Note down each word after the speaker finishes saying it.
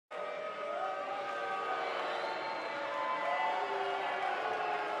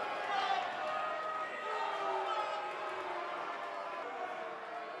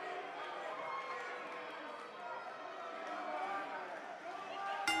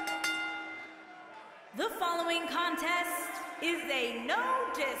The following contest is a no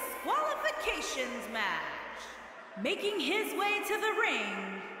disqualifications match. Making his way to the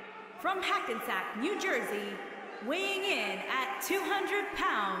ring from Hackensack, New Jersey, weighing in at 200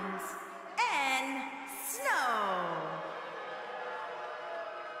 pounds, nZo.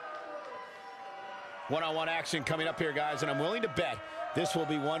 One-on-one action coming up here, guys, and I'm willing to bet this will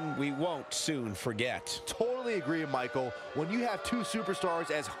be one we won't soon forget. Totally agree, Michael. When you have two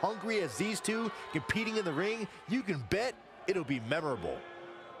superstars as hungry as these two competing in the ring, you can bet it'll be memorable.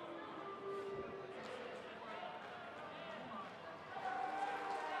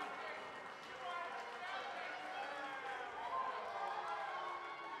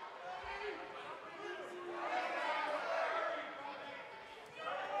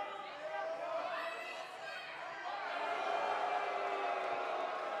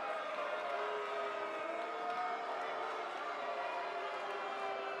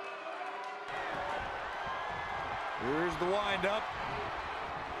 Here's the wind-up.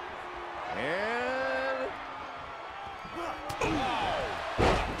 And... oh!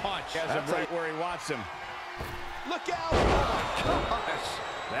 Punch. Has him right where he wants him. Look out! Oh, my gosh.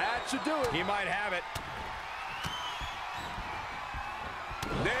 That should do it. He might have it.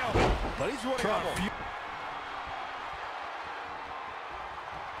 Nailed it. But he's running trouble.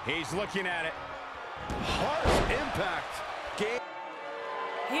 He's looking at it. Harsh impact. Game.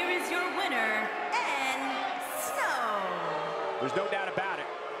 Here is your winner, nZo. There's no doubt about it.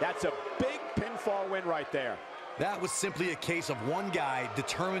 That's a big pinfall win right there. That was simply a case of one guy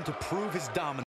determined to prove his dominance.